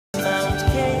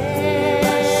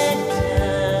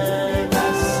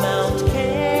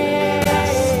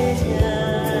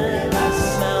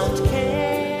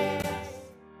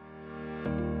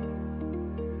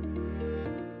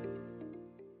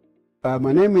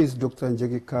My name is Dr.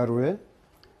 Njagi Karwe,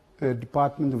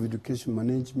 Department of Education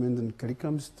Management and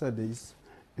Curriculum Studies,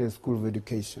 School of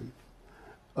Education.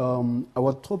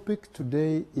 Our topic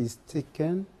today is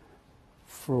taken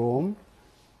from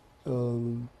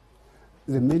the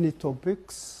many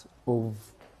topics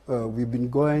we've been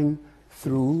going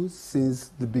through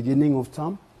since the beginning of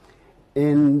term,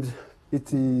 and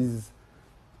it is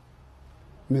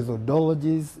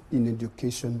methodologies in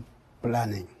education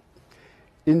planning.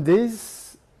 In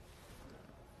this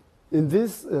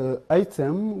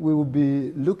item, we will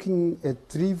be looking at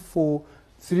three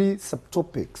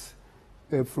subtopics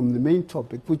from the main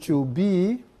topic, which will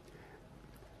be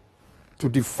to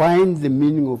define the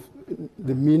meaning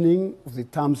of the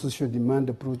term social demand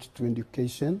approach to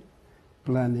education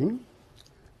planning.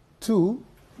 2,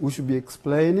 we should be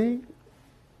explaining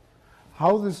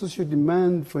how the social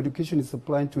demand for education is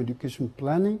applied to education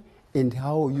planning and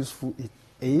how useful it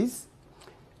is.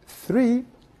 3,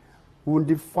 we'll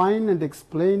define and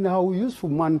explain how useful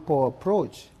manpower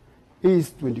approach is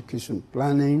to education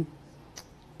planning.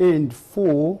 And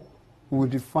 4, we'll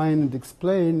define and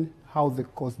explain how the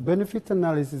cost-benefit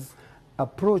analysis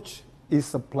approach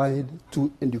is applied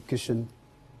to education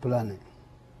planning.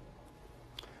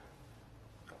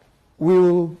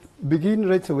 We'll begin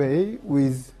right away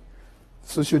with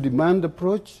social demand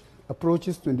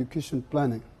approaches to education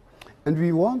planning. And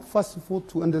we want, first of all,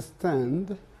 to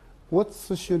understand what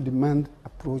social demand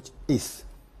approach is.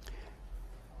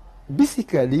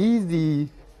 Basically,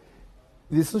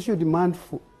 the social demand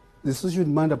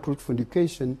approach for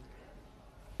education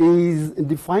is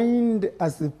defined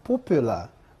as a popular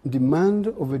demand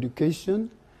of education.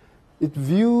 It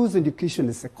views education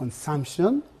as a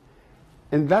consumption,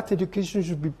 and that education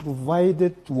should be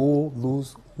provided to all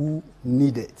those who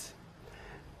need it.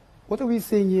 What are we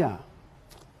saying here?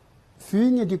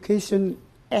 Viewing education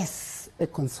as a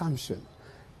consumption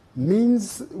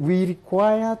means we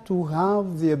require to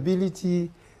have the ability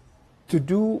to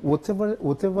do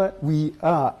whatever we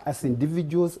are as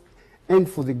individuals and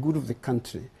for the good of the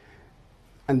country.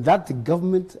 And that the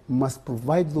government must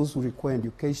provide those who require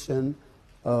education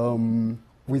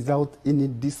without any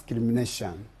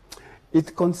discrimination.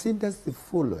 It considers the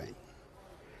following.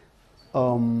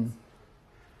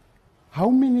 How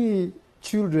many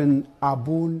children are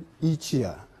born each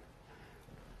year?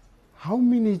 How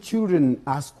many children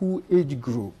are school age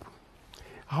group?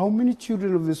 How many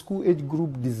children of the school age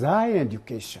group desire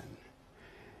education?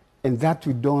 And that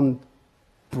we don't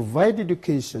provide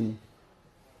education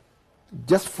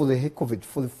just for the heck of it,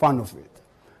 for the fun of it.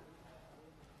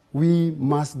 We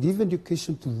must give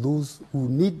education to those who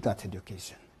need that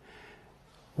education.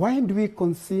 Why do we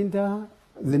consider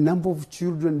the number of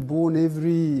children born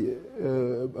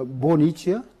born each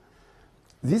year?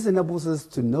 This enables us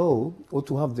to know or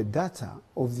to have the data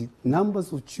of the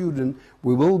numbers of children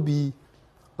we will be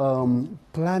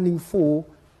planning for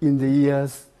in the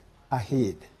years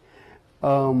ahead.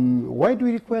 Why do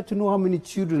we require to know how many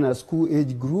children are school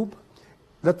age group?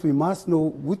 That we must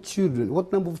know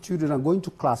what number of children are going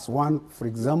to class 1, for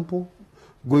example,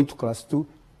 going to class 2,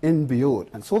 and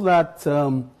beyond. And so that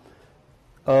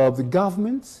the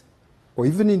governments or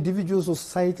even individual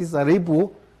societies are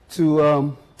able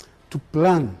to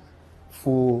plan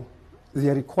for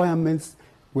their requirements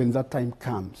when that time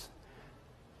comes.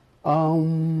 How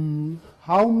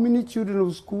many children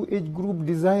of school age group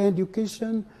desire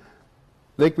education?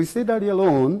 Like we said earlier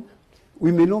on,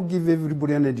 we may not give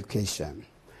everybody an education.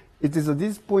 It is at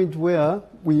this point where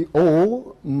we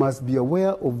all must be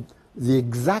aware of the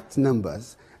exact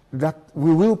numbers that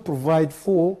we will provide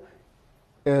for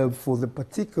the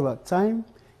particular time,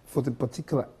 for the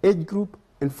particular age group,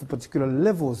 and for particular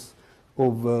levels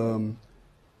of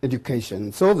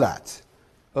education, so that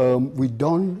we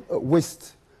don't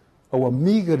waste our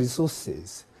meager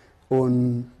resources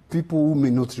on people who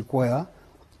may not require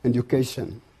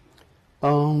education.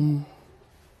 And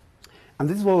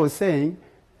this is what we're saying.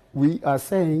 We are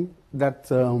saying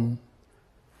that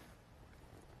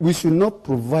we should not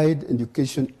provide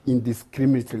education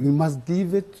indiscriminately. We must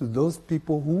give it to those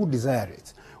people who desire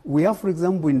it. We have, for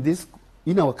example,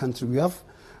 in our country, we have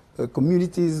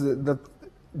communities that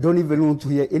don't even want to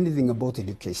hear anything about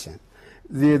education.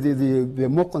 They're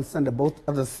more concerned about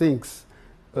other things.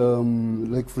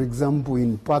 Like, for example,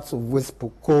 in parts of West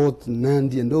Pokot,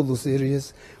 Nandi, and all those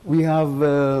areas, we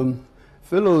have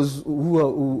fellows who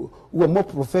are more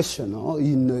professional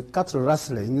in cattle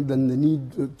rustling than they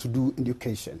need to do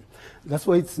education. That's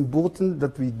why it's important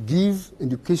that we give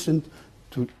education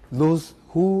to those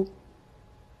who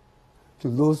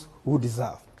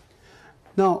deserve.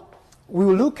 Now, we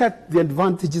will look at the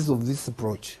advantages of this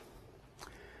approach.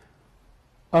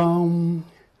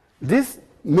 This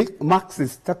marks a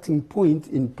starting point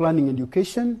in planning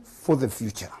education for the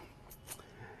future.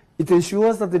 It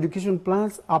ensures that education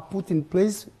plans are put in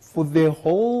place for the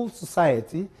whole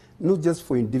society, not just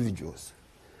for individuals.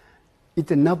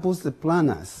 It enables the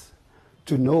planners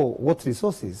to know what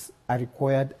resources are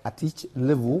required at each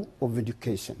level of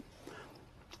education.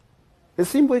 A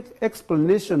simple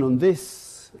explanation on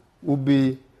this would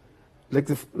be like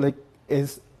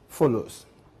as follows.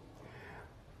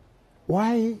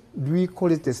 Why do we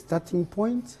call it a starting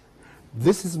point?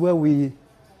 This is where we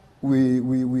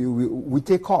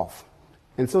take off.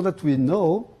 And so that we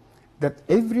know that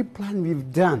every plan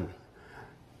we've done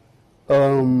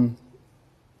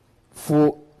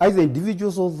for either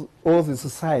individuals or the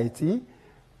society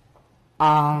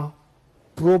are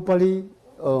properly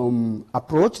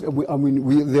approached.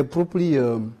 They're properly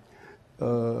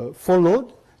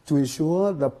followed to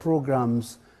ensure that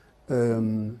programs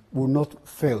will not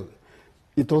fail.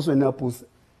 It also enables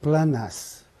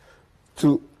planners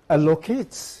to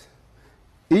allocate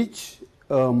each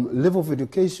level of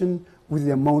education with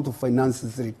the amount of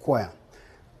finances required.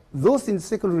 Those in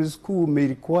secondary school may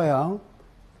require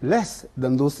less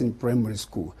than those in primary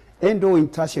school and or in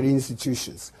tertiary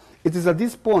institutions. It is at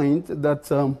this point that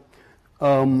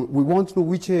we want to know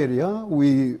which area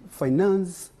we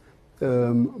finance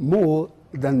more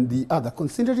than the other,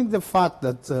 considering the fact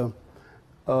that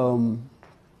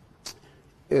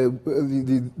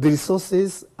the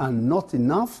resources are not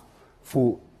enough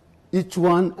for each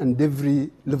one and every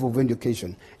level of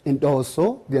education. And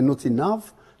also, they are not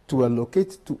enough to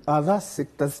allocate to other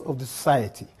sectors of the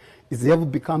society. It therefore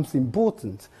becomes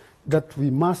important that we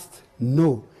must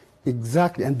know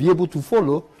exactly and be able to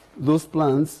follow those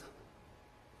plans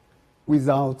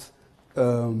without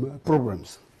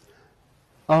problems.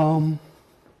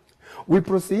 We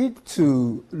proceed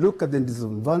to look at the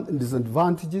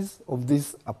disadvantages of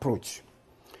this approach.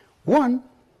 One,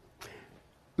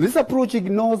 this approach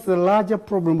ignores the larger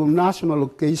problem of national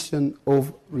allocation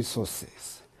of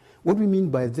resources. What do we mean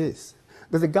by this?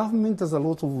 That the government has a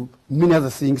lot of many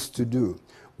other things to do.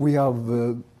 We have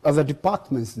other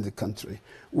departments in the country.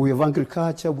 We have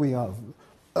agriculture, we have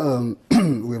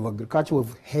agriculture, we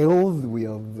have health, we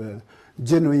have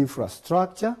general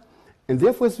infrastructure, and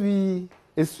therefore as we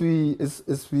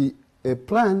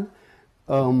plan,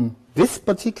 this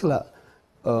particular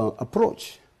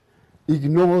approach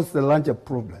ignores the larger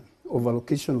problem of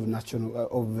allocation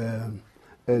of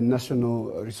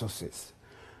national resources.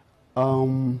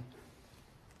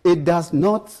 It does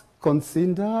not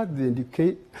consider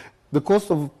the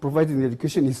cost of providing the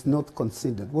education is not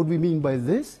considered. What do we mean by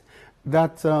this?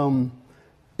 That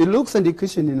it looks at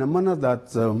education in a manner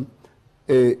that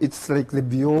it's like the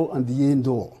be-all and the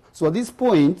end-all. So at this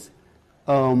point,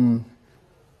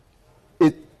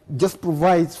 it just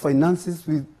provides finances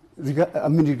with,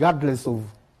 regardless of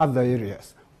other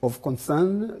areas of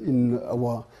concern in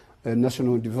our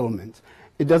national development.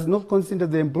 It does not consider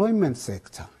the employment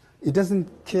sector. It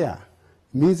doesn't care.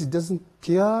 It means it doesn't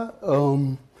care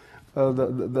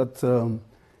that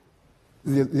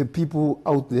the people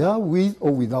out there with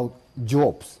or without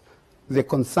jobs. The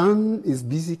concern is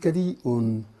basically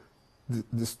on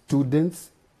the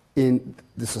students in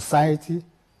the society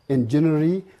and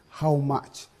generally how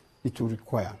much it will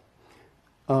require.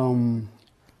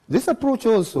 This approach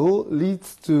also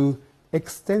leads to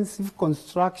extensive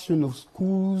construction of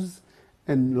schools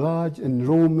and large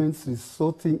enrollments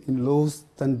resulting in low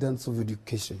standards of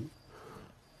education.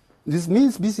 This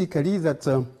means basically that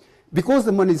because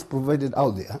the money is provided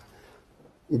out there,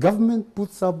 government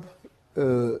puts up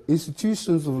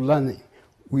institutions of learning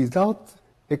without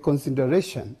a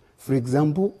consideration, for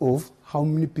example, of how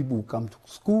many people will come to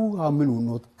school, how many will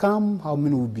not come, how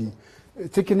many will be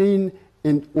taken in,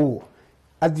 and all.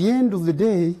 At the end of the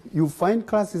day, you find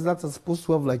classes that are supposed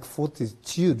to have like 40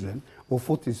 children or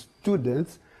 40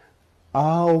 students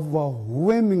are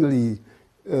overwhelming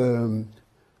in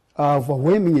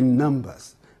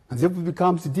numbers. And therefore it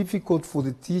becomes difficult for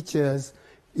the teachers,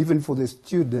 even for the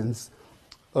students,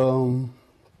 to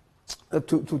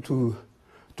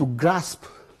grasp,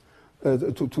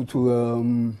 to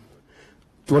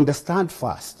understand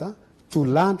faster, to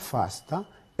learn faster,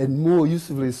 and more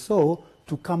usefully so,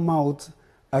 to come out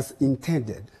as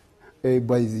intended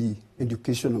by the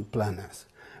educational planners.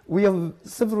 We have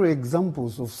several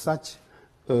examples of such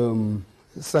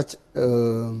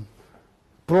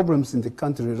problems in the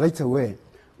country right away.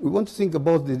 We want to think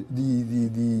about the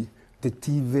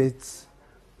TVETs,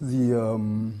 the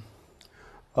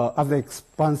other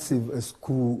expansive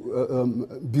school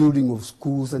building of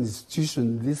schools and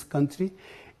institutions in this country,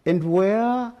 and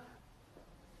where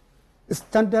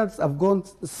standards have gone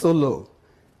so low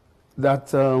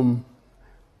that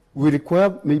we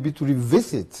require maybe to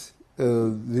revisit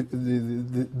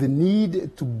the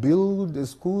need to build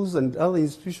schools and other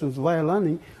institutions via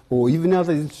learning, or even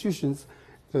other institutions,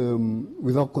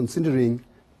 without considering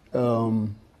the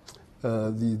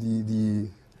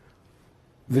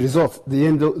results, the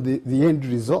end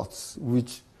results,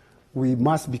 which we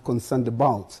must be concerned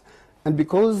about. And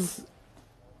because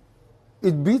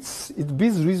it beats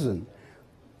reason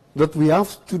that we have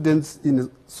students in a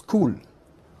school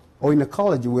or in a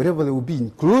college, wherever they will be,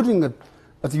 including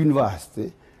at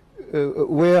university,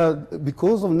 where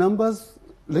because of numbers,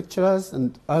 lecturers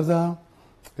and other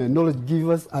knowledge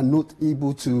givers are not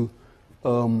able to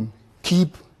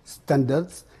keep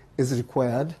standards as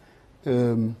required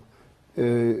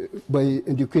by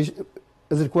education,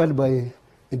 as required by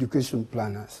education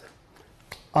planners.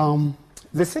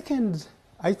 The second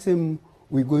item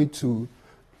we're going to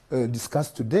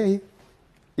discuss today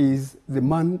is the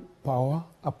manpower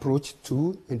approach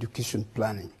to education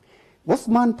planning. What's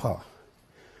manpower?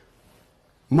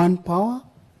 Manpower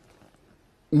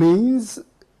means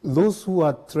those who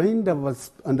are trained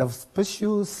and have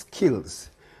special skills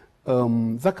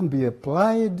that can be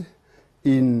applied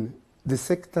in the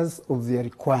sectors of their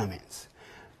requirements.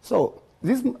 So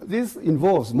this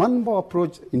involves, manpower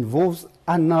approach involves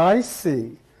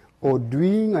analyzing or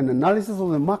doing an analysis of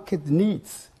the market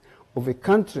needs of a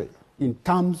country in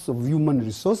terms of human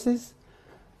resources,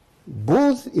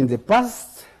 both in the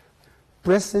past,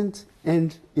 present,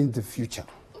 and in the future.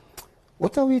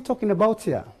 What are we talking about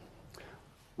here?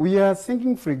 We are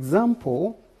thinking, for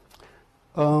example,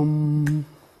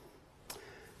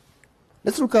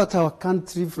 let's look at our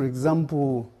country, for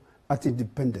example, at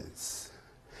independence.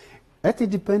 At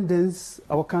independence,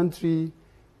 our country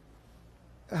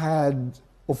had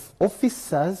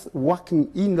officers working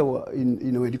in our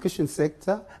education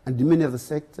sector and in many other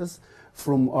sectors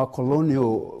from our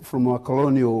colonial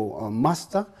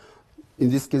master, in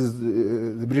this case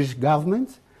the British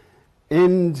government.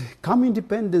 And come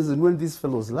independence, and when these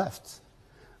fellows left,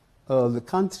 the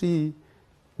country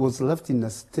was left in a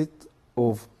state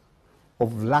of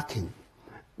lacking.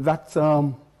 That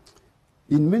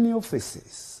in many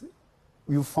offices,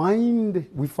 we found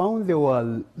there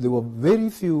were very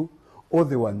few, or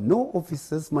there were no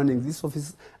officers manning this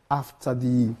office after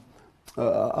the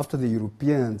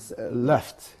Europeans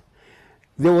left.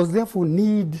 There was therefore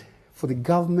need for the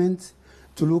government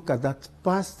to look at that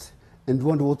past and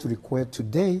wonder what to require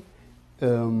today,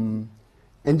 and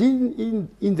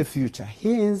in the future.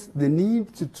 Hence, the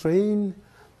need to train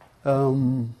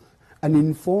an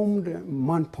informed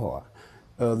manpower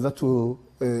that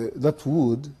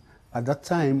would, at that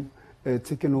time,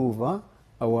 taken over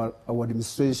our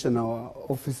administration, our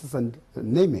offices, and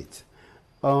name it.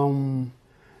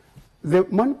 The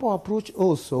manpower approach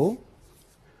also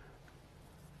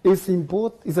is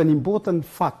an important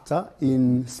factor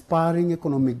in spurring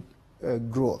economic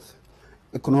growth,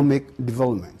 economic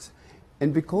development.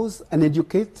 And because an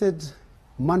educated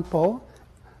manpower,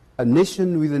 a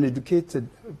nation with an educated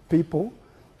people,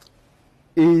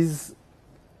 is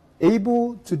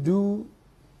able to do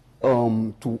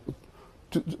to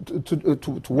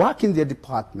work in their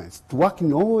departments, to work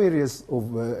in all areas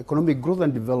of economic growth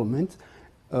and development,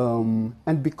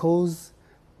 and because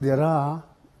there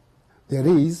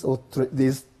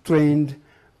is trained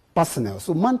personnel.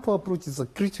 So manpower approach is a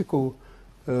critical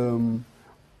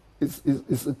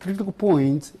it's a critical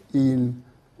point in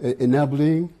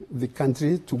enabling the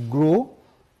country to grow,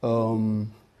 to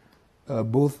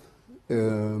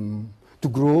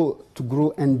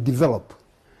grow and develop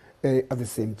at the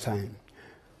same time.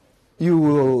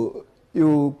 You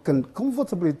can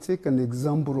comfortably take an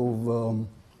example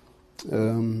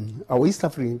of our East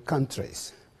African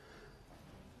countries.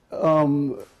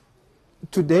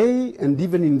 Today, and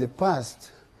even in the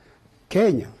past,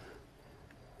 Kenya,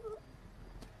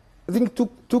 I think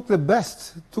took the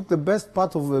best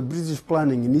part of British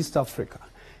planning in East Africa,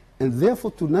 and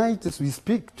therefore tonight, as we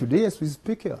speak,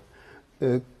 here,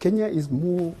 Kenya is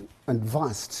more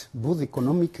advanced, both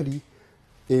economically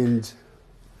and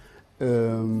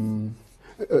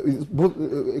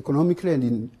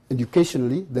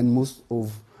educationally than most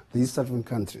of the East African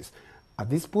countries. At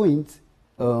this point,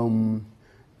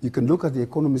 you can look at the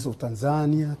economies of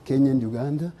Tanzania, Kenya, and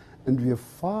Uganda, and we are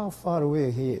far, far away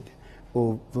ahead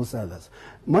of those others.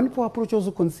 Manpower approach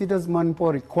also considers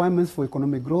manpower requirements for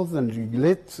economic growth and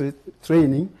regulates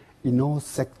training in all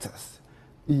sectors,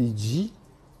 e.g.,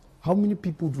 how many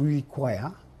people do we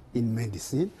require in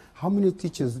medicine? How many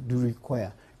teachers do we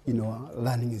require in our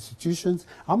learning institutions?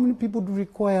 How many people do we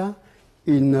require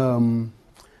in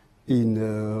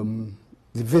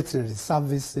the veterinary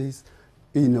services,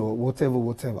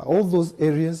 whatever. All those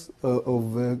areas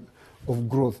of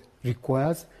growth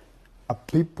requires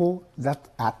people that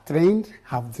are trained,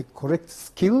 have the correct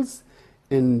skills,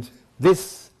 and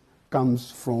this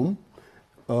comes from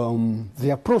the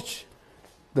approach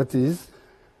that is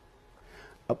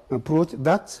an approach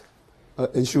that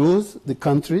ensures the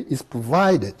country is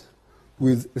provided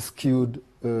with skilled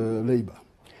labor.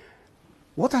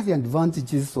 What are the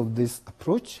advantages of this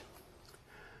approach?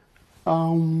 There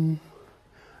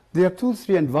are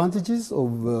 2-3 advantages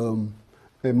of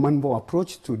a man-power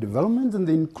approach to development, and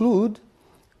they include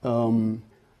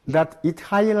that it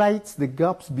highlights the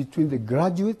gaps between the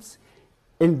graduates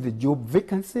and the job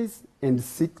vacancies and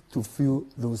seek to fill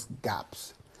those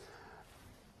gaps.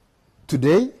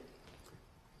 Today,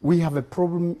 we have a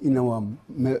problem in our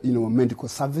medical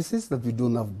services that we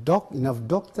don't have enough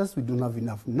doctors, we don't have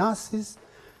enough nurses.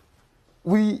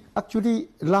 We actually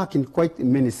lack in quite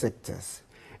many sectors.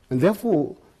 And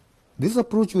therefore, this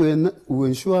approach will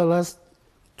ensure us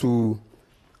to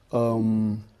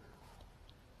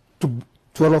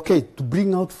allocate, to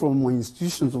bring out from our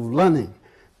institutions of learning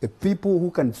the people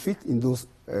who can fit in those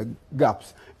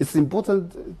gaps. It's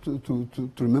important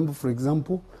to remember, for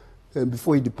example,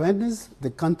 before independence, the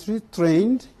country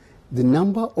trained the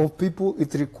number of people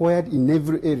it required in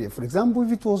every area. For example,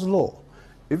 if it was law,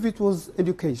 if it was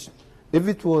education, if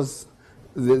it was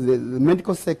the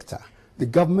medical sector, the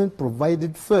government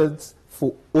provided funds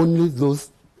for only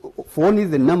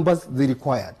the numbers they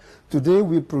required. Today,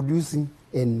 we're producing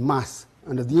en masse,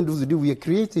 and at the end of the day, we are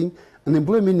creating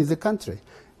unemployment in the country.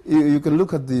 You can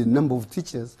look at the number of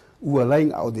teachers who are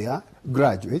lying out there,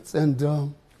 graduates, and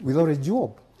without a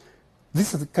job.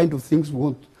 These are the kind of things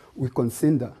we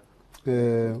consider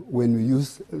when we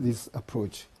use this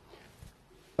approach.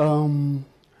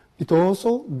 It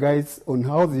also guides on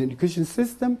how the education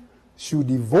system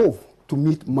should evolve to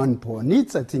meet manpower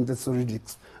needs. I think that's already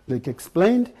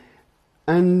explained.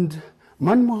 And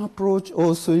manpower approach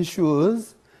also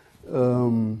ensures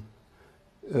the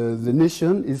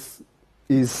nation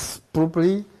is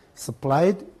properly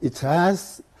supplied. It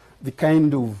has the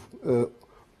kind of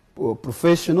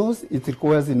professionals it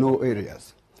requires in all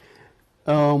areas.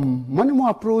 Manpower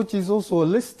approach is also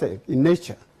holistic in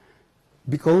nature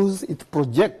because it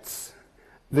projects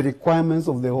the requirements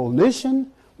of the whole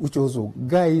nation, which also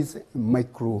guides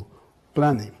micro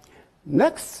planning.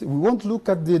 Next, we want to look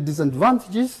at the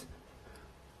disadvantages.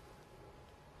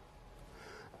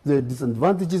 The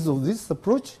disadvantages of this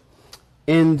approach,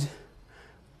 and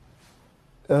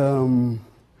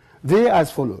they are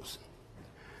as follows.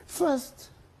 First,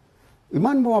 the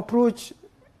manpower approach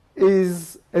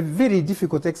is a very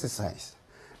difficult exercise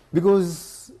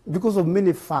because of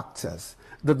many factors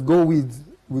that go with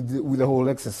the whole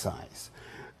exercise.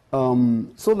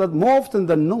 So that more often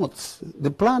than not,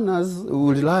 the planners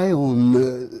will rely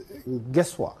on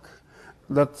guesswork.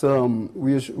 That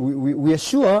we are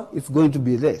sure it's going to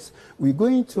be this. We're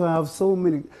going to have so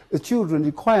many children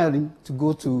requiring to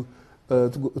go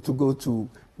to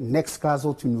next class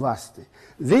or to university.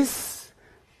 This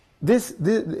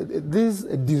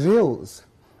derails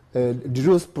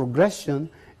progression,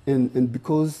 and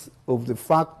because of the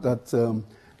fact that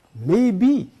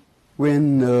maybe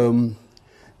when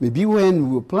we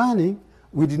were planning,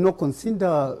 we did not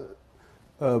consider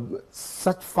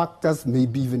such factors,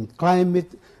 maybe even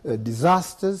climate,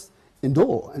 disasters, and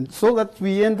all. And so that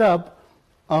we end up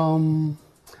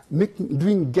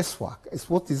doing guesswork as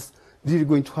what is really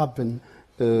going to happen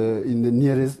in the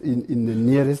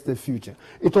nearest future.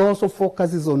 It also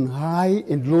focuses on high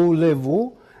and low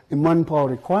level manpower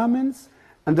requirements,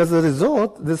 and as a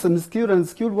result, the semi-skilled and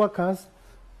skilled workers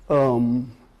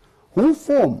who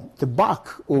form the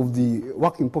bulk of the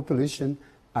working population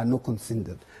are not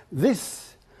considered.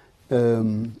 This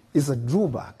is a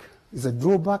drawback. It's a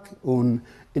drawback on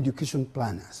education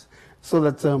planners, so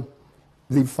that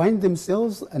they find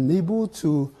themselves unable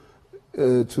to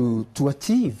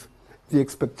achieve the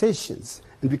expectations,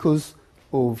 and because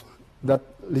of that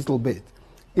little bit,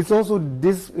 it's also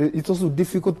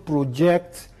difficult to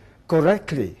project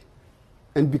correctly,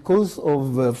 and because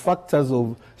of factors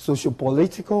of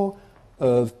socio-political,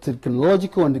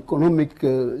 technological, and economic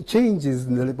changes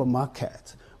in the labor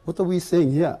market. What are we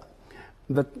saying here?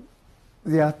 That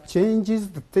there are changes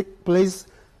that take place,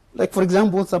 like for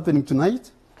example, what's happening tonight.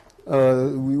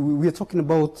 We are talking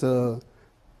about the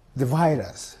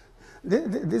virus.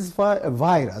 This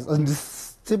virus has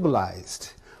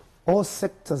destabilized all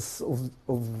sectors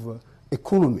of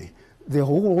economy. The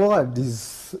whole world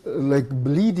is like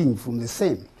bleeding from the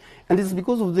same, and it's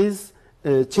because of these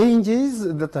changes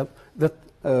that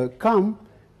come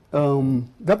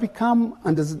that become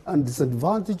a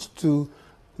disadvantage to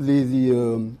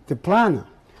the planner.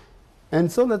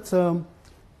 And so that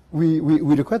we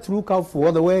require to look out for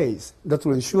other ways that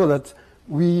will ensure that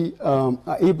we are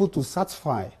able to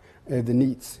satisfy the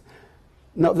needs.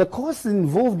 Now, the cost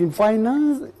involved in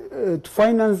finance, to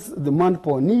finance the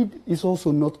manpower need is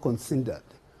also not considered.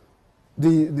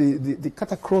 They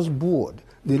cut across board.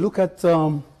 They look at,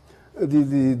 they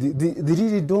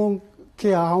really don't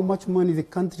care how much money the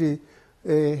country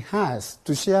has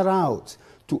to share out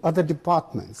to other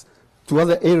departments, to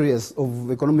other areas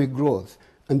of economic growth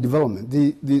and development.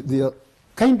 They are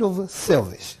kind of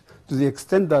selfish to the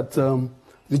extent that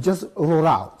they just roll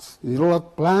out. They roll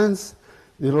out plans,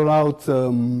 they roll out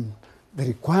the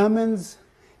requirements,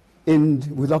 and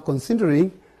without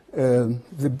considering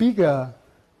the bigger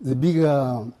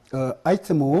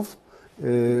item of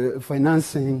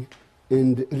financing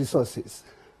and resources.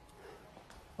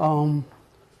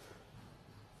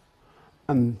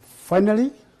 And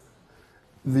finally,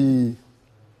 the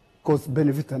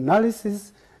cost-benefit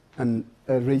analysis and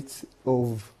rates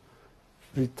of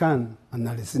return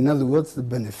analysis. In other words, the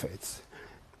benefits.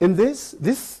 In this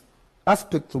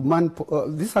aspect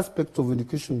of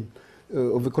education,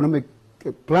 of economic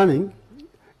planning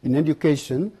in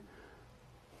education,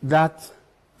 that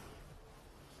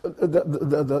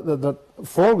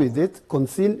fall with it,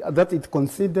 that it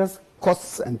considers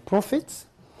costs and profits,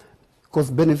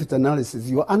 cost-benefit analysis.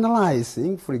 You're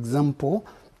analyzing, for example,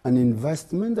 an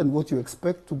investment and what you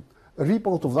expect to reap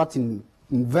out of that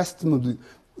investment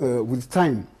with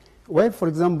time. Where, for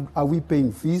example, are we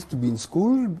paying fees to be in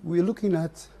school? We're looking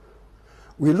at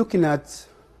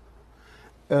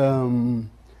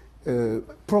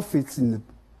profits in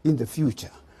the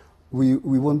future. We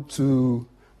want to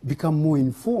become more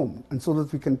informed, and so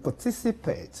that we can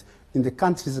participate in the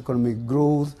country's economic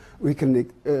growth, we can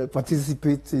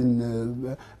participate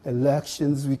in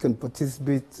elections, we can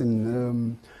participate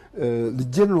in the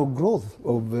general growth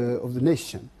of the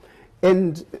nation.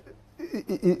 And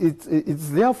it's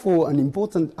therefore an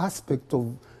important aspect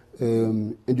of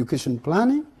education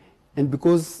planning, and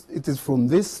because it is from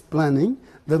this planning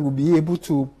that we'll be able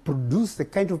to produce the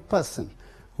kind of person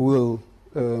who will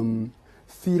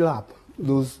fill up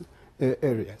those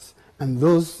areas. And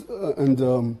those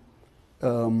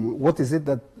what is it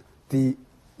that they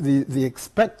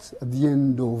expect at the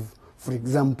end of, for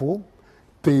example,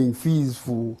 paying fees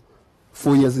for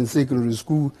 4 years in secondary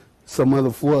school, some other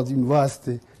 4 at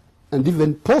university, and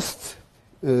even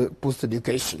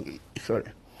post-education. Sorry.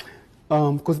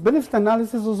 Because benefit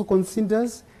analysis also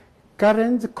considers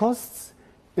current costs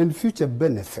and future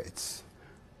benefits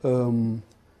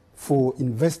for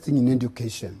investing in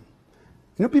education.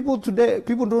 You know, people today,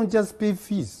 people don't just pay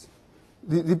fees.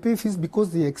 They pay fees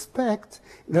because they expect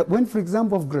that when, for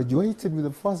example, I've graduated with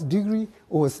a first degree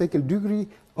or a second degree,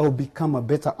 I'll become a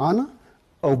better earner,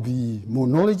 I'll be more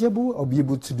knowledgeable, I'll be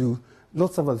able to do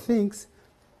lots of other things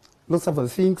as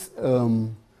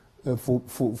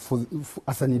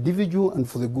an individual and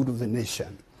for the good of the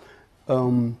nation.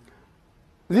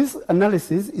 This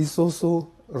analysis is also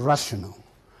rational.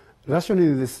 Rational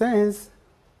in the sense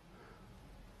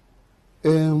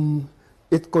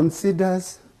it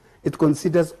considers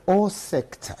all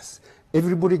sectors.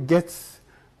 Everybody gets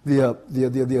their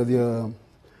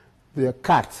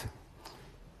cut,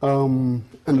 and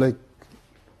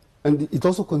it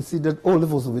also considered all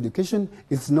levels of education.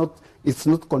 It's not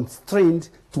constrained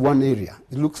to one area.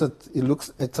 It looks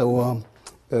at our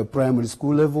primary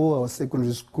school level, our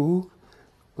secondary school,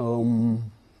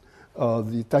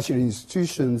 the tertiary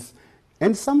institutions,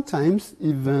 and sometimes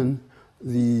even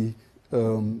the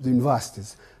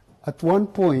universities. At one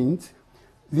point,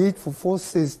 the 844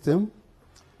 system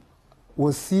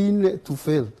was seen to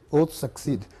fail or to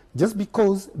succeed just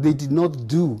because they did not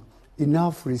do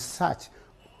enough research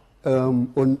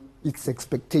on its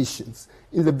expectations.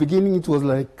 In the beginning, it was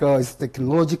like it's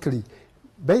technologically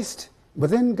based,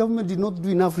 but then government did not do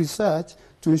enough research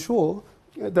to ensure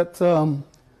that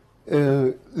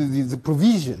the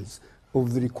provisions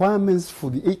of the requirements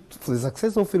for the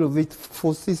success of the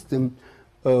 844 system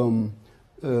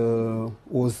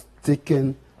was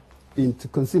taken into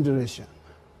consideration.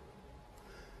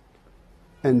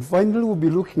 And finally, we'll be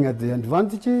looking at the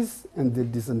advantages and the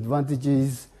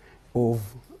disadvantages of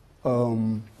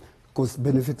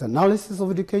cost-benefit analysis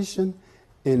of education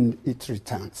and its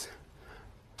returns.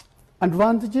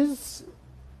 Advantages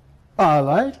are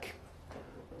like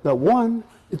that one,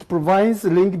 it provides a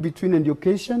link between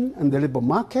education and the labor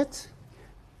market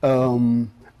by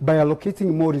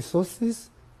allocating more resources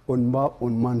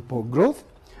on manpower growth.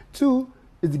 Two,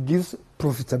 it gives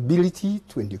profitability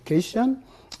to education,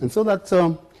 and so that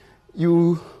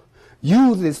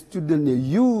the student,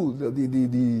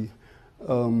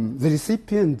 the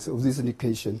recipient of this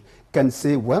education can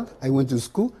say, well, I went to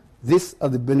school, these are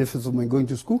the benefits of my going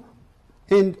to school,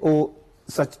 and or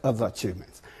such other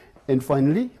achievements. And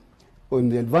finally, on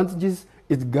the advantages,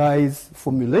 it guides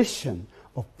formulation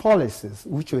of policies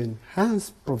which will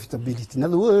enhance profitability. In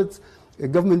other words, the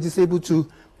government is able to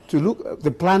look,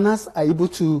 the planners are able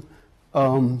to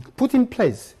put in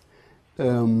place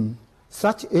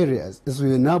such areas as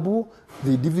will enable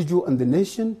the individual and the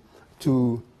nation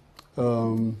to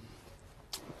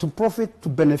profit, to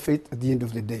benefit at the end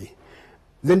of the day.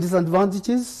 Then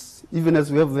disadvantages, even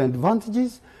as we have the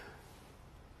advantages,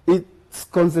 it's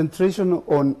concentration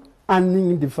on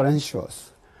earning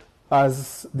differentials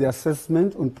as the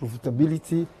assessment on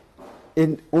profitability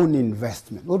and on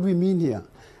investment. What do we mean here?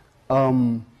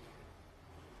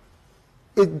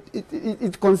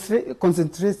 It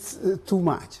concentrates too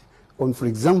much on, for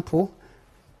example,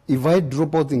 if I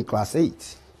drop out in class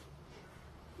 8,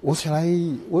 what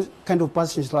kind of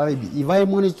person shall I be? If I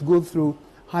manage to go through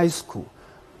high school,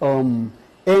 and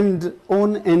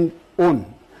on and on.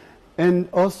 And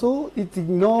also, it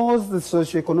ignores the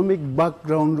socioeconomic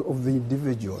background of the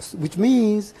individuals, which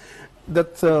means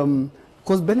that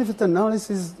cost-benefit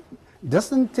analysis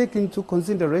doesn't take into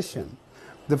consideration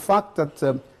the fact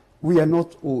that we are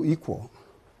not all equal,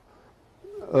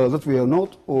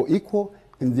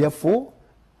 and therefore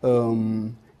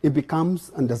it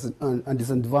becomes a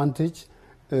disadvantage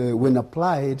when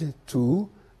applied to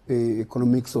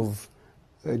economics of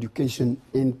education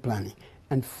and planning.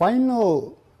 And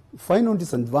final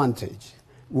disadvantage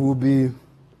will be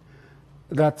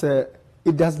that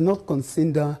it does not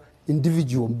consider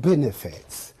individual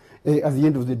benefits at the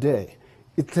end of the day.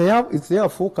 It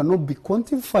therefore cannot be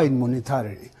quantified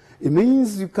monetarily. It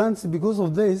means you can't say, because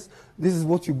of this is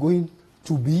what you're going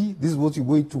to be, this is what you're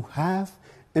going to have,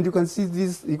 and you can see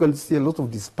this. You can see a lot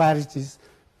of disparities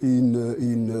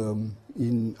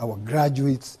in our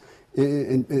graduates,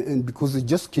 and because it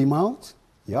just came out,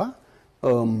 yeah.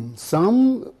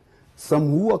 Some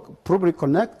who are probably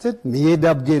connected may end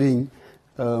up getting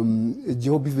a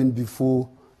job even before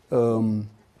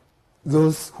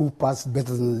those who passed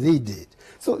better than they did.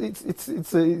 So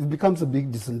it becomes a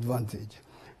big disadvantage.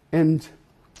 And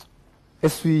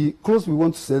as we close, we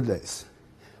want to say this,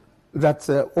 that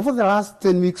over the last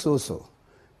 10 weeks or so,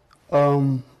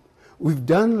 we've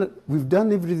done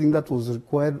everything that was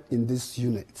required in this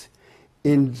unit.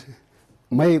 And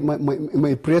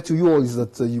my prayer to you all is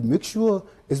that you make sure,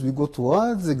 as we go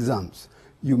towards exams,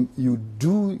 you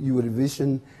do your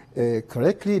revision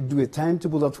correctly, do a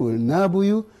timetable that will enable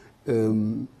you,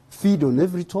 feed on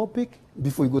every topic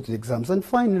before you go to the exams. And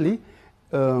finally,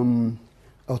 our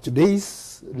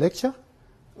today's lecture,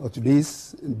 or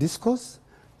today's discourse,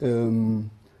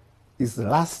 is the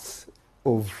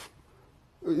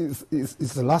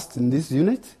last in this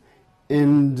unit,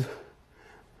 and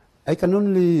I can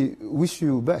only wish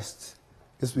you best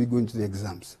as we go into the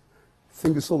exams.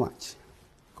 Thank you so much.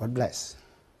 God bless.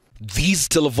 These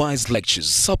televised lectures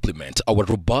supplement our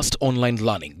robust online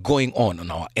learning going on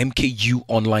our MKU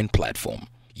online platform.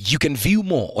 You can view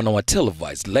more on our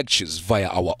televised lectures via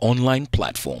our online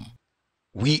platform.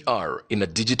 We are in a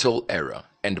digital era,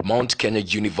 and Mount Kenya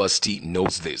University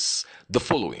knows this. The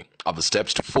following are the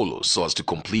steps to follow so as to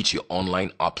complete your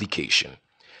online application.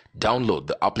 Download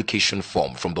the application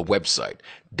form from the website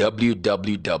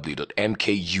www.mku.ac.ke.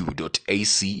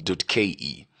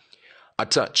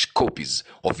 Attach copies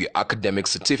of your academic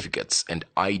certificates and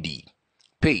ID.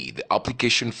 Pay the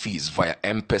application fees via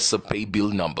M-Pesa pay bill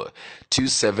number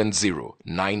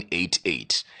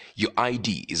 270988. Your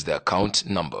ID is the account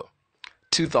number.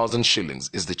 2,000 shillings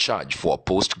is the charge for a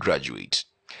postgraduate.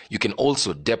 You can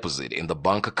also deposit in the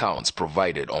bank accounts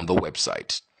provided on the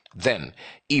website. Then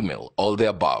email all the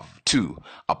above to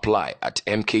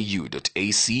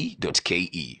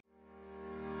apply@mku.ac.ke.